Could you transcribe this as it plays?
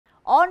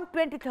On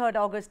 23rd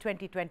August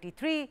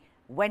 2023,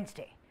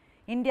 Wednesday,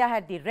 India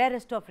had the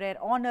rarest of rare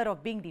honor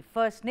of being the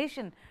first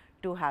nation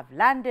to have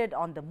landed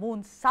on the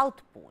moon's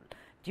south pole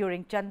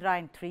during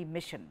Chandrayaan-3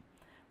 mission.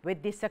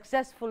 With the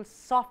successful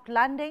soft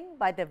landing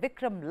by the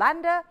Vikram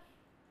Lander,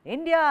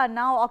 India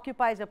now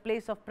occupies a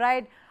place of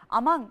pride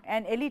among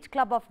an elite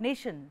club of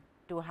nations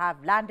to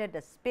have landed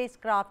a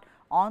spacecraft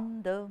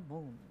on the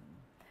moon.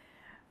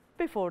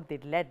 Before the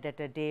lead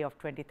letter day of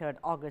 23rd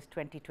August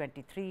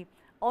 2023,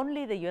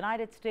 only the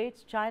United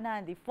States, China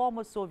and the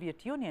former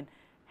Soviet Union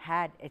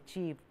had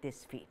achieved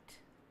this feat.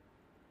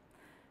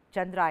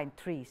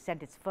 Chandrayaan-3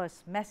 sent its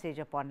first message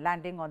upon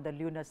landing on the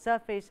lunar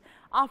surface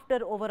after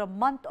over a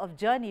month of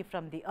journey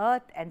from the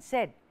Earth and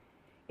said,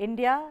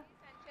 "India,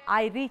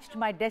 I reached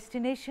my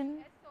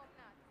destination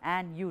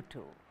and you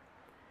too."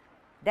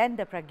 Then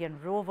the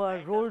Pragyan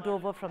rover rolled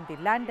over from the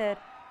lander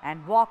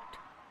and walked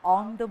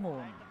on the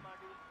moon.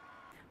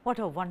 What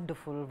a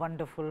wonderful,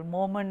 wonderful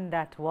moment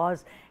that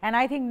was, and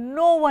I think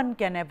no one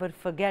can ever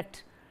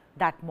forget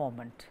that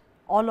moment.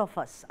 All of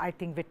us, I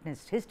think,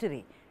 witnessed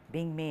history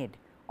being made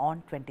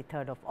on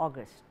 23rd of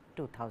August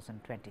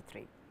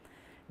 2023.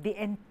 The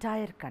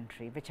entire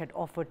country, which had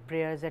offered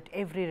prayers at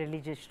every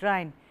religious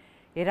shrine,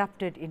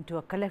 erupted into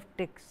a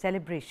collective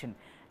celebration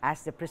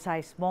as the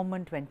precise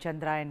moment when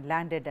Chandrayaan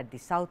landed at the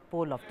south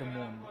pole of the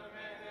moon.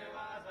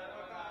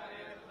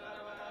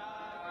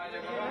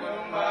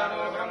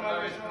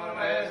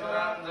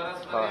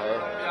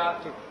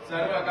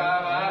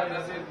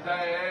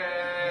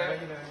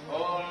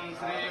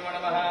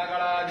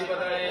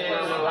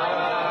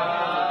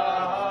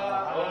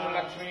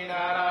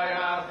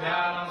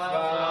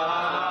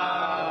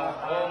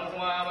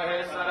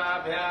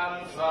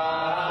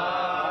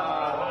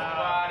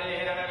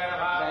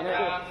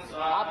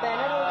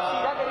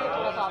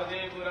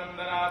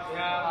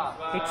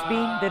 It's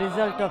been the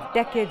result of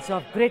decades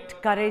of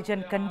grit, courage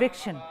and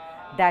conviction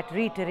that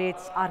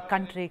reiterates our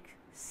country's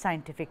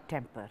scientific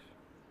temper.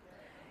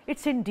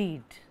 It's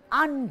indeed,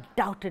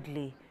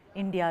 undoubtedly,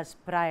 India's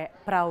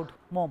proud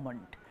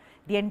moment.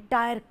 The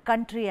entire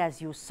country,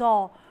 as you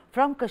saw,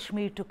 from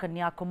Kashmir to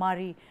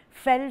Kanyakumari,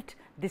 felt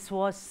this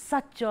was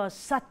such a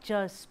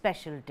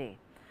special day.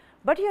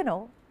 But you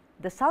know,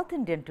 the South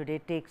Indian today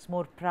takes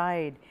more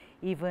pride,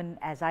 even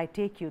as I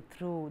take you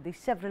through the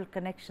several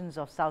connections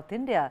of South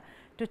India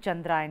to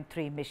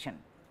Chandrayaan-3 mission.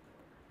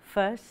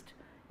 First,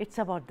 it's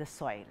about the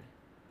soil.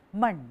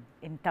 Man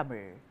in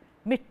Tamil,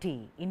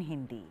 Mitti in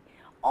Hindi.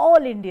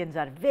 All Indians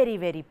are very,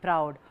 very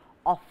proud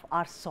of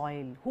our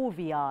soil, who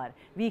we are.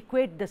 We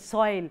equate the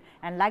soil,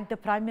 and like the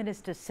Prime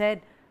Minister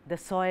said, the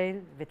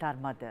soil with our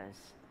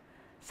mothers.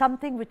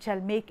 Something which shall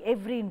make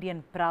every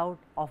Indian proud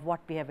of what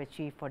we have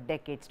achieved for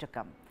decades to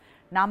come.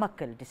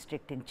 Namakkal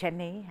district in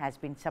Chennai has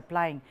been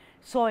supplying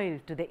soil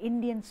to the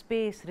Indian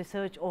Space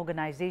Research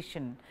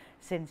Organization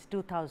since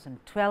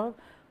 2012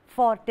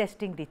 for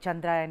testing the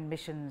Chandrayaan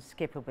mission's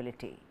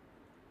capability.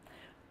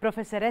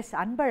 Professor S.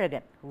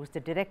 Anbalagan, who is the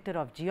Director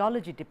of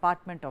Geology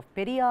Department of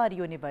Periyar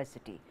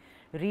University,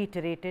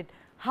 reiterated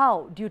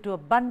how, due to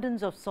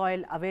abundance of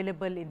soil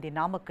available in the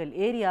Namakkal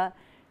area,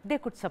 they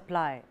could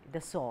supply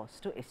the source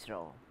to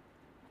ISRO.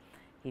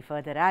 He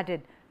further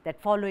added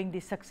that following the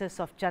success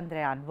of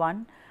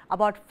Chandrayaan-1,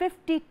 about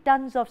 50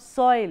 tons of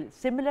soil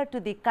similar to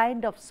the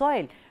kind of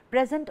soil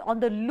present on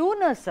the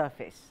lunar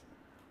surface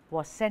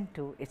was sent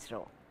to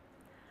ISRO.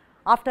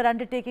 After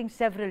undertaking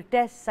several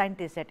tests,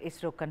 scientists at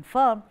ISRO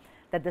confirmed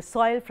that the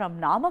soil from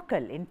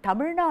Namakkal in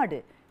Tamil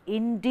Nadu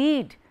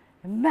indeed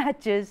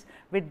matches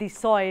with the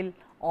soil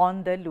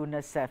on the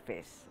lunar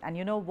surface. And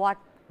you know what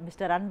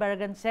Mr.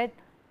 Anbalagan said?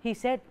 He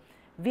said,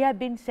 "We have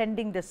been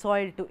sending the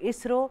soil to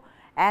ISRO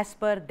as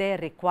per their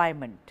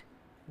requirement.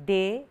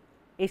 They,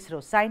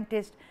 ISRO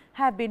scientists,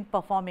 have been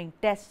performing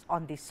tests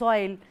on the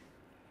soil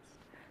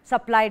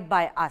supplied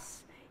by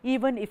us.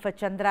 Even if a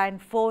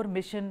Chandrayaan-4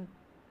 mission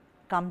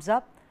comes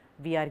up,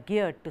 we are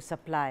geared to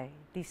supply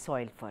the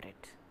soil for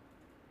it."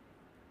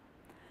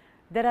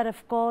 There are,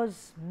 of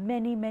course,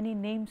 many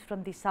names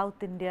from the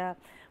South India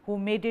who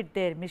made it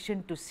their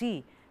mission to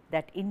see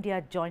that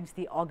India joins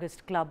the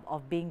August Club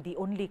of being the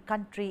only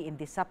country in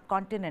the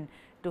subcontinent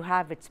to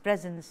have its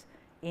presence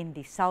in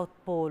the south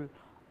pole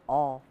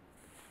of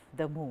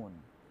the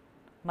moon.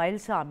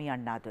 Mailsami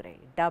Annadurai,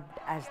 dubbed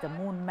as the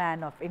Moon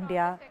Man of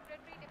India,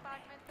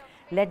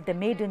 led the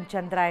maiden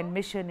Chandrayaan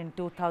mission in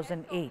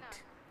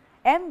 2008.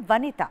 M.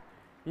 Vanitha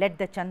led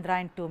the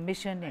Chandrayaan-2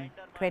 mission in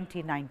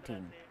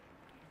 2019.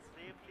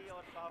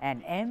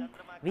 And M.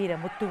 Veera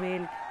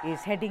Muthuvel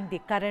is heading the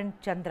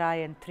current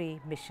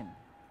Chandrayaan-3 mission.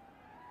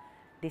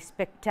 The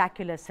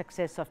spectacular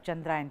success of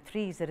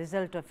Chandrayaan-3 is a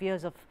result of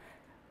years of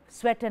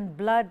sweat and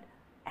blood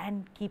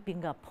and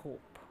keeping up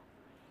hope.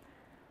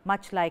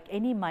 Much like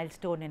any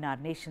milestone in our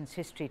nation's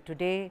history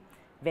today,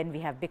 when we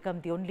have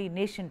become the only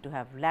nation to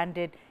have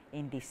landed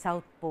in the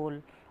south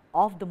pole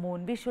of the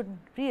moon, we should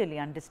really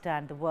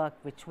understand the work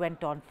which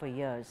went on for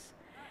years.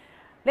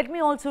 Let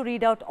me also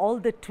read out all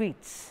the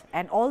tweets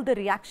and all the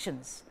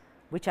reactions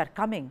which are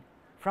coming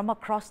from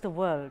across the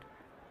world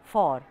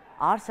for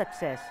our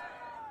success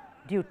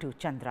due to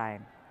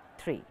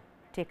Chandrayaan-3.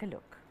 Take a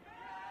look.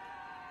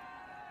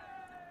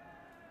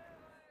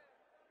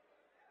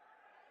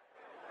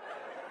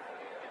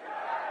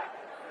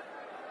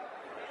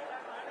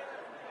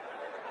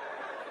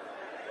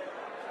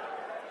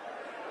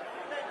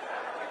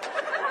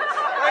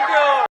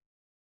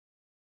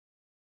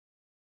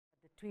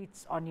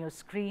 Tweets on your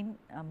screen,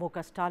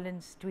 Muka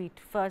Stalin's tweet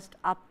first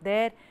up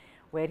there,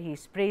 where he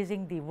is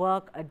praising the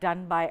work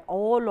done by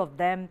all of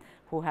them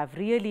who have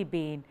really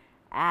been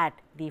at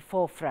the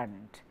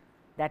forefront.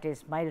 That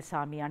is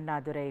Mailsami,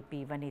 Annadurai,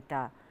 P.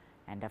 Vanitha,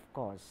 and of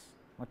course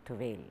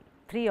Muthuveli.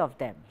 Three of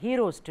them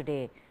heroes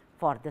today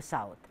for the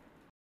South.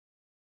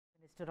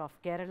 Minister of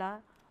Kerala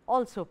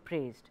also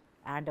praised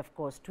and of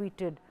course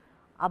tweeted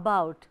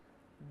about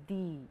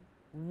the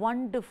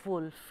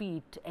wonderful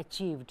feat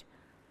achieved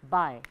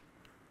by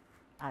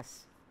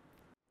us,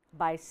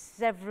 by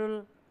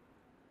several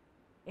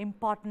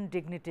important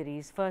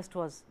dignitaries. First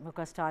was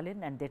Muka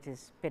Stalin and that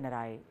is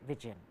Pinarayi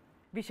Vijayan.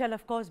 We shall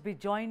of course be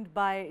joined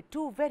by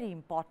two very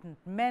important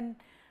men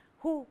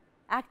who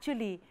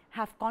actually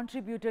have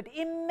contributed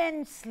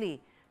immensely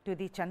to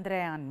the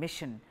Chandrayaan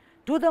mission,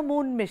 to the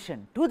moon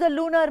mission, to the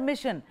lunar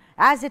mission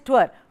as it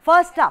were.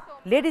 First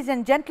up, ladies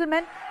and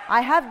gentlemen, I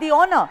have the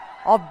honor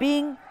of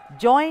being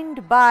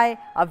joined by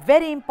a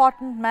very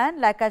important man,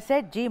 like I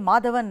said, G.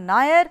 Madhavan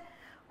Nair,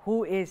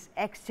 who is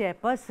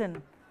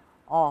ex-chairperson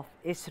of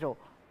ISRO.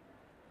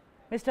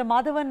 Mr.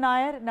 Madhavan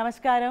Nair,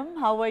 namaskaram.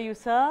 How are you,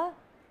 sir?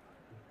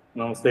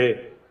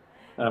 Namaste.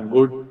 I'm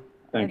good.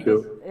 Thank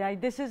you.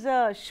 This is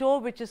a show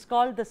which is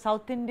called the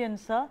South Indian,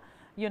 sir.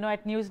 You know,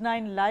 at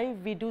News9 Live,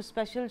 we do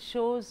special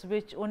shows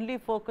which only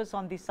focus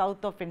on the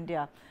south of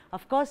India.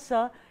 Of course,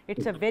 sir,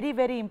 it's a very,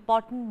 very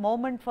important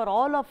moment for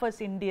all of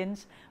us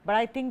Indians, but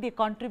I think the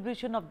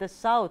contribution of the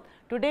south,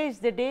 today is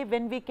the day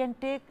when we can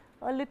take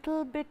a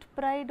little bit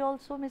pride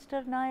also,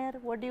 Mr. Nair.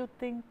 What do you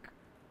think?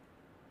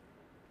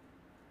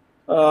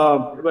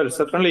 Well,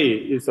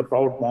 certainly it's a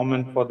proud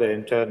moment for the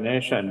entire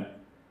nation,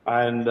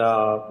 and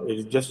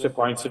it's just a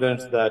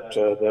coincidence that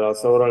there are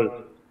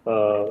several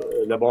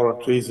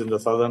laboratories in the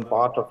southern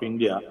part of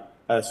India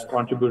has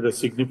contributed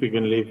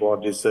significantly for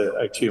this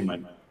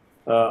achievement.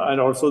 And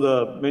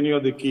also many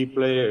of the key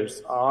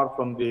players are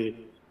from the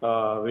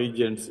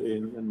regions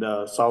in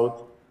the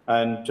south.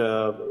 And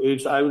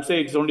I would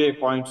say it's only a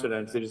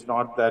coincidence. It is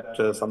not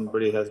that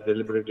somebody has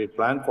deliberately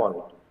planned for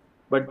it.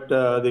 But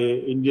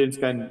the Indians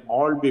can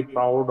all be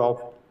proud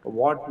of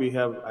what we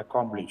have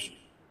accomplished.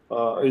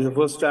 It's the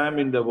first time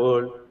in the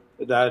world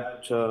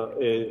that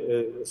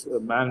a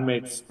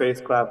man-made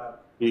spacecraft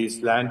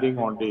is landing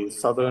on the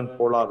southern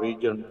polar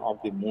region of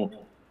the moon.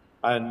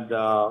 And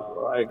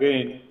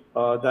again,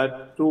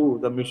 that too,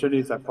 the mission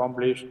is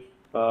accomplished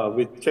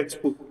with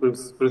textbook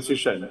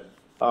precision,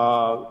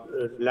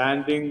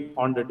 landing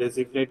on the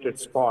designated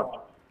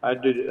spot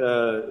at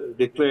the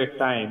declared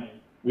time,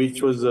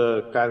 which was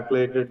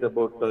calculated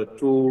about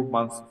 2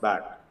 months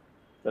back.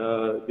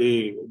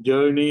 The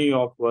journey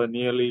of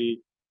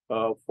nearly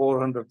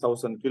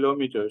 400,000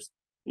 kilometers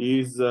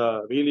is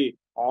really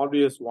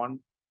obvious one,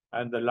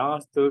 and the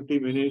last 30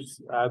 minutes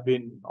have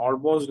been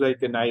almost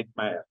like a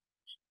nightmare.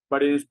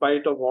 But in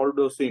spite of all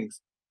those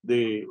things,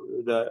 the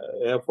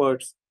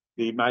efforts,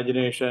 the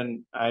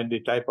imagination, and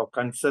the type of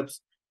concepts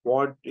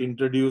what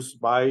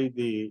introduced by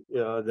the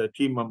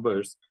team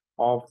members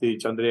of the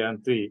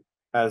Chandrayaan-3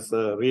 has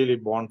really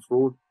borne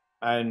fruit,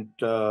 and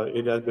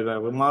it has been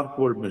a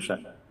remarkable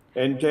mission.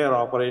 Entire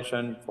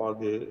operation for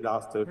the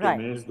last 30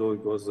 minutes, though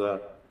it was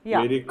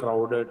very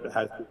crowded,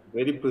 has been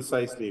very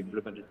precisely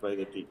implemented by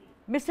the team.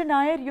 Mr.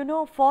 Nair, you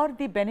know, for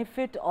the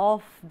benefit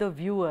of the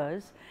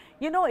viewers,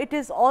 you know, it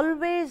is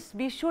always,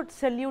 we should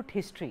salute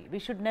history. We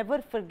should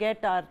never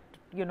forget our,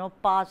 you know,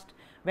 past.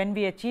 When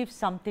we achieve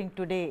something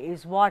today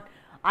is what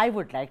I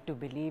would like to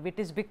believe. It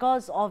is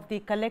because of the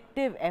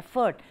collective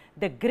effort,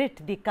 the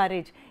grit, the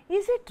courage.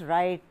 Is it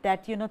right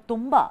that, you know,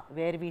 Tumba,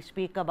 where we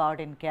speak about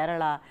in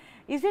Kerala,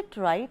 is it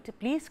right?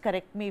 Please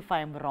correct me if I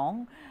am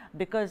wrong,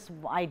 because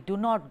I do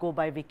not go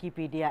by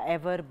Wikipedia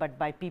ever, but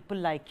by people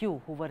like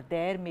you who were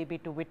there maybe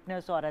to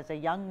witness or as a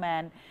young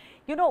man.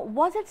 You know,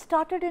 was it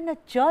started in a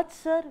church,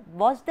 sir?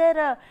 Was there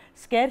a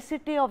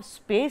scarcity of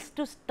space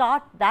to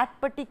start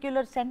that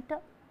particular center?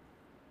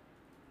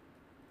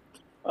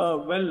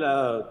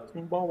 Tumba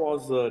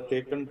was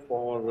taken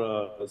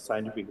for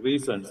scientific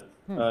reasons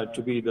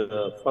to be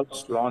the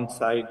first launch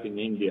site in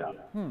India.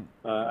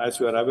 As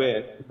you are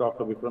aware,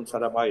 Dr. Vikram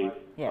Sarabhai,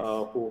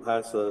 who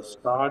has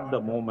started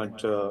the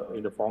movement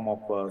in the form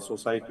of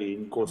society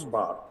in Coast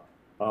Park,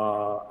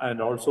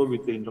 and also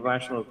with the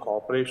international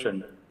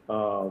cooperation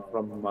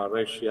from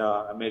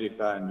Russia,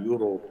 America, and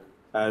Europe,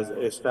 has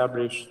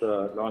established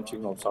the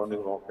launching of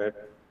sounding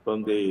rocket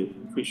from the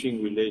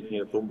fishing village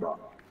near Tumba.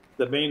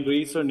 The main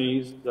reason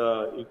is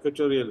the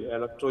equatorial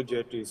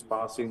electrojet is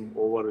passing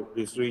over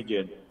this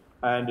region,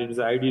 and it is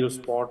an ideal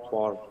spot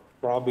for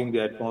probing the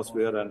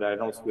atmosphere and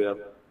ionosphere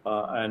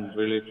and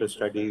related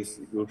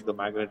studies due to the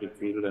magnetic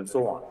field and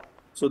so on.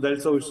 So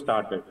that's how it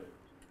started.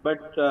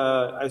 But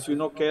as you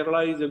know,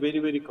 Kerala is a very,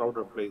 very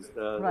crowded place.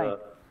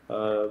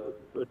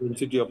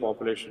 density of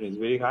population is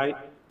very high,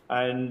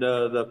 and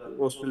the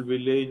coastal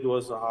village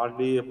was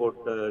hardly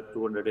about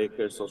 200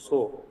 acres or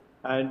so,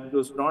 and it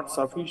was not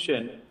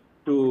sufficient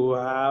to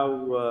have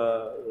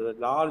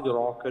large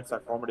rockets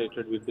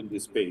accommodated within the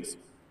space.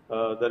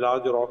 The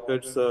large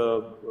rockets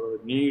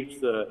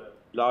needs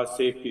large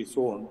safety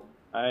zone,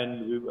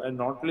 and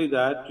not only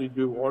that, if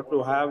you want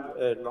to have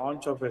a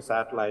launch of a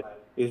satellite,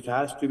 it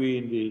has to be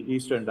in the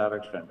eastern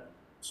direction.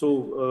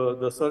 So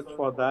the search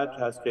for that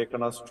has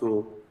taken us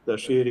to the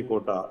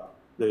Sriharikota,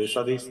 the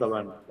Satish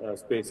Dhawan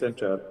Space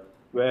Center,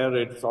 where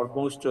it's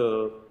almost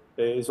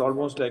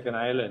like an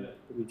island,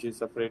 which is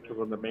separated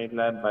from the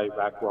mainland by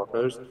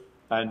backwaters,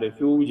 and a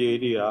huge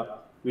area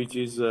which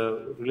is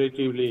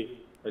relatively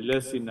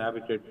less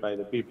inhabited by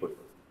the people.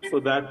 So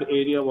that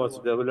area was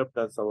developed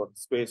as our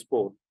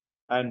spaceport.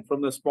 And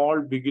from the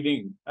small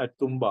beginning at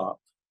Tumba,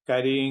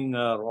 carrying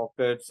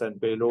rockets and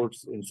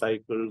payloads in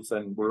cycles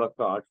and bullock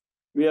carts,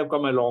 we have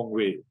come a long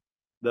way.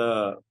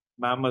 The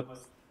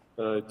mammoth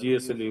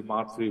GSLV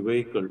Mark III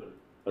vehicle,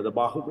 the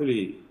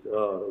Bahubali,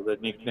 the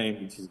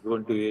nickname which is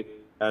given to it,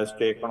 has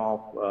taken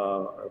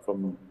off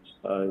from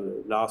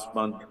last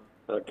month,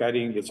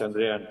 carrying the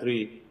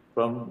Chandrayaan-3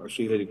 from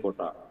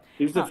Sriharikota.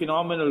 It's a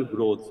phenomenal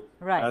growth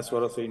as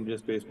far as the Indian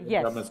space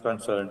program is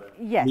concerned.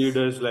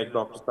 Leaders like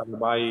Dr.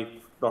 Sarabhai,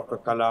 Dr.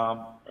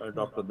 Kalam,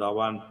 Dr.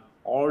 Dhawan,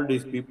 all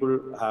these people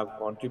have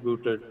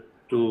contributed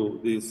to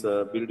this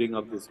building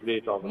of this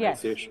great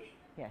organization.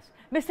 Yes.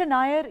 Mr.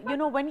 Nair,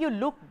 when you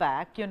look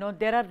back,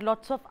 there are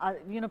lots of,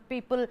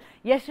 people.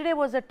 Yesterday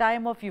was a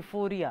time of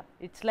euphoria.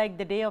 It's like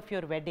the day of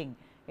your wedding.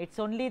 It's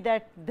only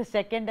that the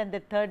second and the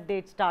third day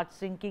it starts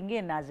sinking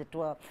in, as it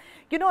were.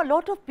 A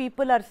lot of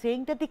people are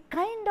saying that the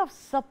kind of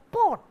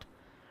support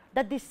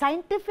that the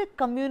scientific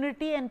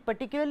community and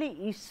particularly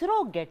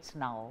ISRO gets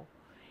now,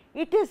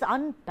 it is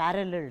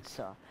unparalleled,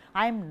 sir.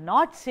 I am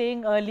not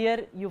saying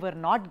earlier you were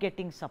not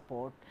getting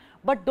support,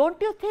 but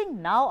don't you think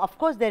now, of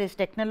course, there is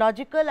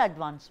technological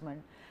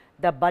advancement,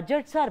 the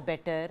budgets are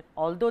better,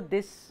 although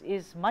this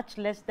is much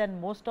less than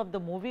most of the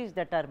movies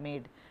that are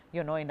made,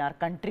 in our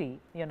country,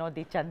 the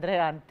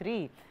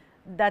Chandrayaan-3.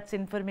 That's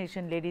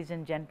information, ladies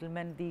and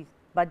gentlemen. The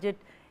budget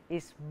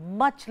is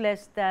much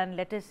less than,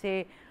 let us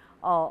say,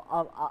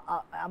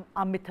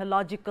 a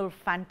mythological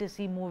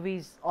fantasy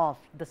movies of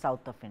the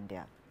south of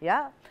India.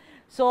 Yeah.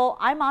 So,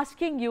 I am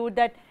asking you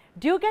that,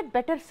 do you get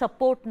better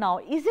support now?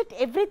 Is it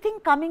everything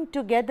coming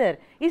together?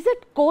 Is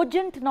it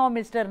cogent now,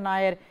 Mr.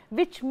 Nair,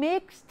 which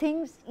makes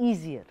things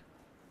easier?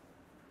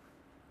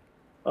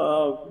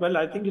 Well,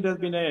 I think it has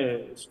been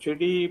a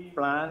steady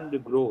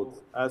planned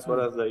growth as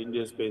far as the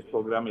Indian space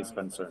program is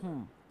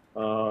concerned.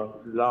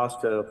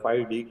 Last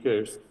 5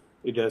 decades,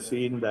 it has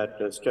seen that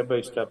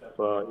step-by-step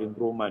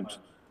improvement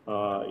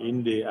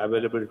in the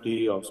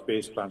availability of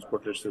space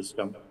transportation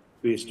system.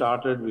 We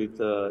started with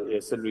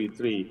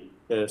SLV-3,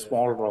 a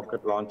small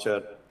rocket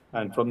launcher,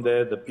 and from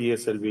there the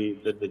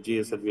PSLV, then the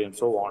GSLV, and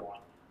so on.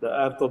 The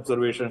Earth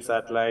observation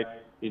satellite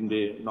in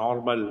the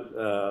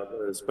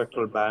normal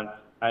spectral band,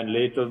 and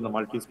later in the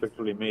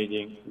multispectral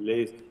imaging,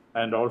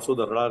 and also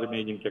the radar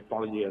imaging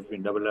technology has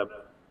been developed.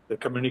 The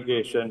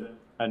communication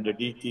and the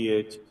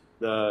DTH,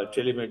 the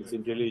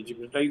telemedicine,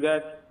 tele-education, like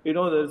that,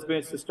 there's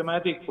been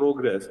systematic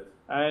progress.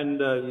 And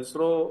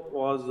ISRO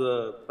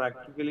was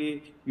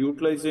practically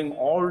utilizing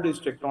all this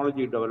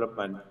technology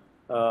development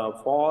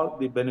for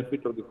the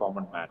benefit of the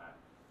common man.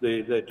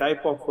 The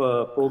type of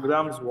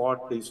programs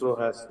what ISRO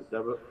has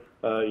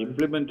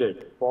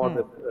implemented for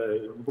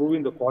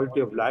improving the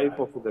quality of life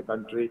of the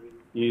country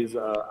is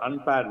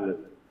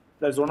unparalleled.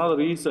 That's one of the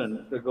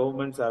reasons the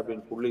governments have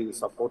been fully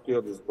supportive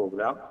of this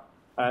program.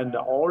 And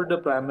all the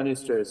prime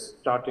ministers,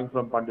 starting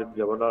from Pandit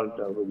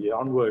Jawaharlal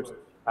onwards,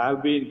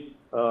 have been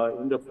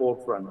in the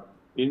forefront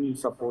in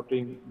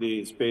supporting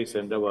the space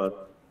endeavor.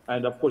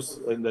 And of course,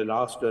 in the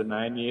last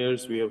 9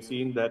 years, we have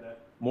seen that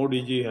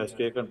Modi ji has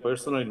taken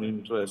personal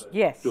interest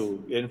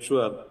to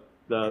ensure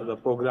the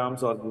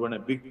programs are given a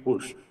big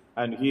push.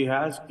 And he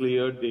has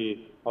cleared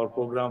our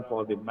program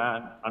for the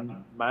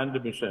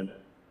unmanned mission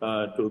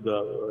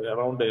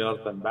around the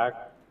Earth and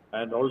back,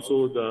 and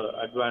also the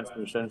advanced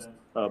missions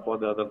for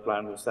the other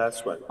planets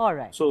as well. All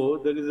right. So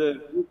there is a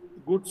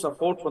good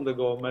support from the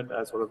government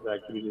as far as the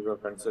activities are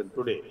concerned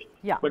today.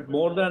 Yeah. But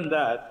more than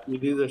that,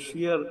 it is a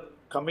sheer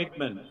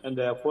commitment and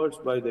the efforts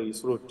by the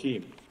ISRO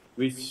team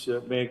which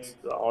makes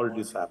all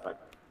this happen.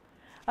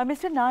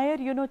 Mr. Nair,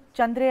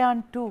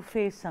 Chandrayaan-2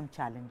 faced some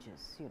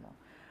challenges,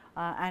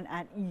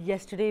 and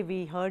yesterday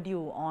we heard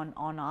you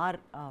on our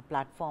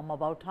platform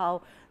about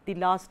how the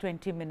last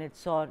 20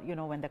 minutes or,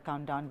 when the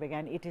countdown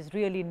began, it is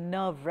really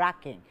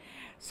nerve-wracking.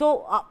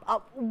 So,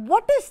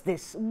 what is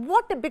this?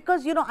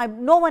 Because,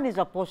 no one is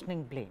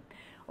apportioning blame.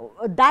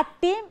 That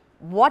team,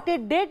 what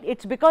it did,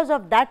 it's because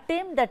of that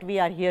team that we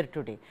are here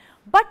today.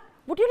 But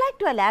would you like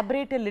to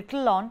elaborate a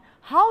little on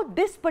how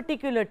this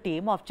particular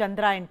team of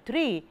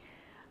Chandrayaan-3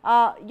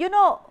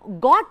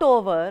 got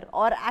over,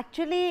 or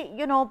actually,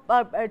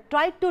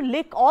 tried to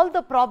lick all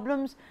the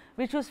problems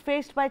which was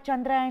faced by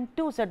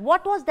Chandrayaan-2, sir?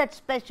 What was that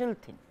special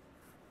thing?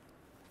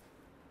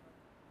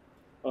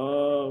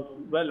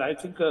 Well, I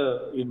think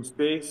in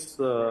space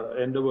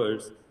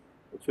endeavors,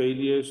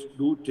 failures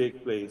do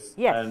take place,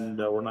 Yes. and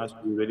one has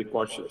to be very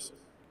cautious.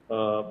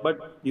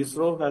 But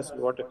ISRO has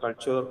got a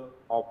culture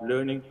of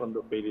learning from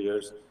the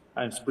failures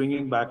and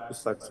springing back to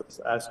success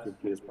as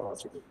quickly as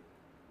possible.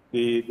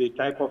 The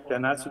type of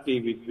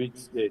tenacity with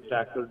which they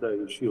tackle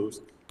the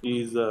issues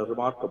is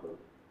remarkable.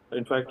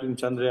 In fact, in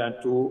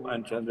Chandrayaan-2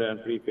 and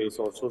Chandrayaan-3 phase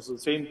also, the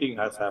same thing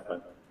has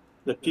happened.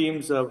 The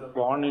teams have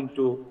gone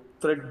into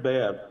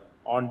threadbare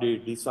on the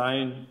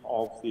design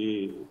of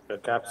the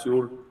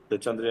capsule, the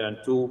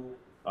Chandrayaan-2,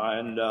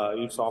 and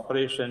its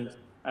operations,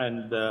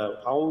 and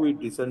how it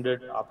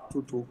descended up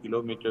to 2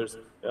 kilometers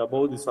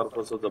above the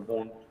surface of the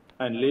moon.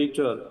 And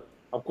later,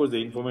 of course,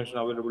 the information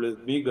available is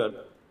meager,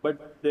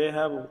 but they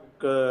have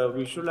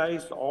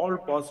visualized all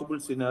possible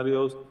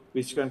scenarios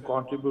which can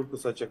contribute to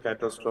such a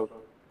catastrophe.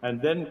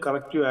 And then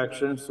corrective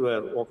actions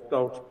were worked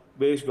out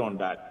based on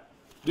that.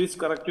 These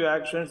corrective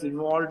actions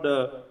involved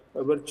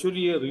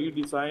virtually a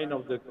redesign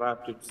of the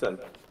craft itself.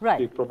 Right.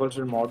 The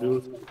propulsion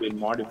modules have been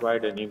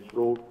modified and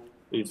improved.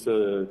 Its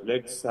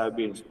legs have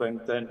been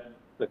strengthened.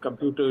 The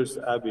computers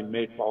have been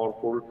made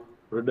powerful.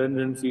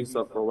 Redundancies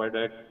are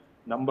provided.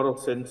 Number of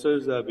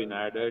sensors have been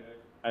added,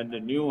 and a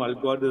new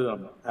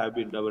algorithm have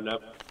been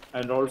developed.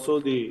 And also,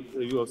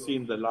 you have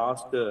seen the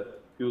last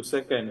few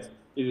seconds,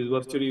 it is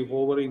virtually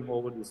hovering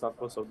over the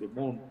surface of the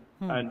moon.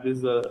 And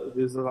this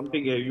is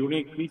something, a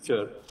unique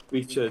feature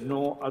which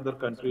no other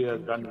country has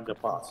done in the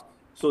past.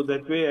 So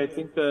that way, I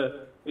think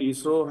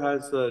ISRO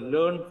has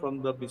learned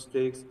from the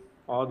mistakes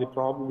or the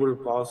probable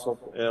cause of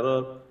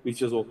error which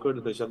has occurred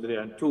in the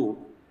Chandrayaan-2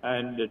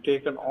 and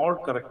taken all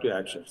corrective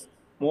actions.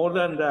 More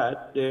than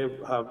that, they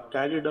have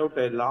carried out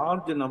a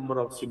large number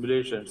of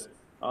simulations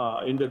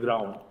in the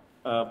ground,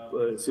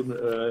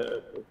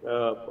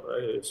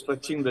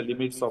 stretching the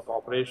limits of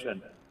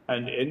operation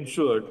and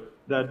ensured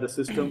that the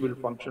system will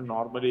function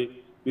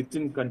normally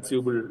within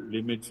conceivable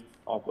limits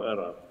of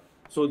error.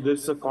 So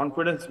there's a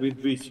confidence with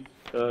which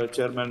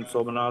Chairman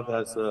Somanath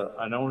has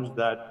announced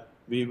that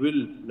we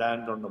will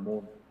land on the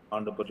moon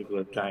on a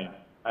particular time,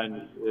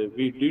 and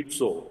we did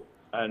so.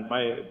 And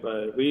I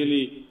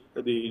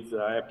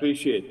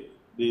appreciate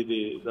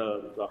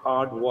the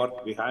hard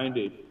work behind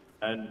it,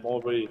 and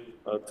more than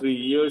 3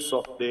 years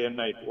of day and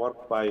night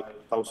work by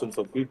thousands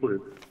of people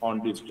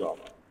on this job.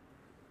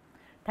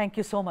 Thank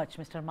you so much,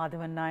 Mr.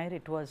 Madhavan Nair.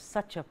 It was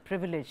such a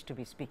privilege to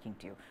be speaking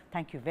to you.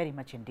 Thank you very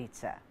much indeed,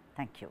 sir.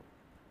 Thank you.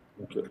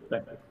 Thank you.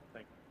 Thank you.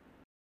 Thank you.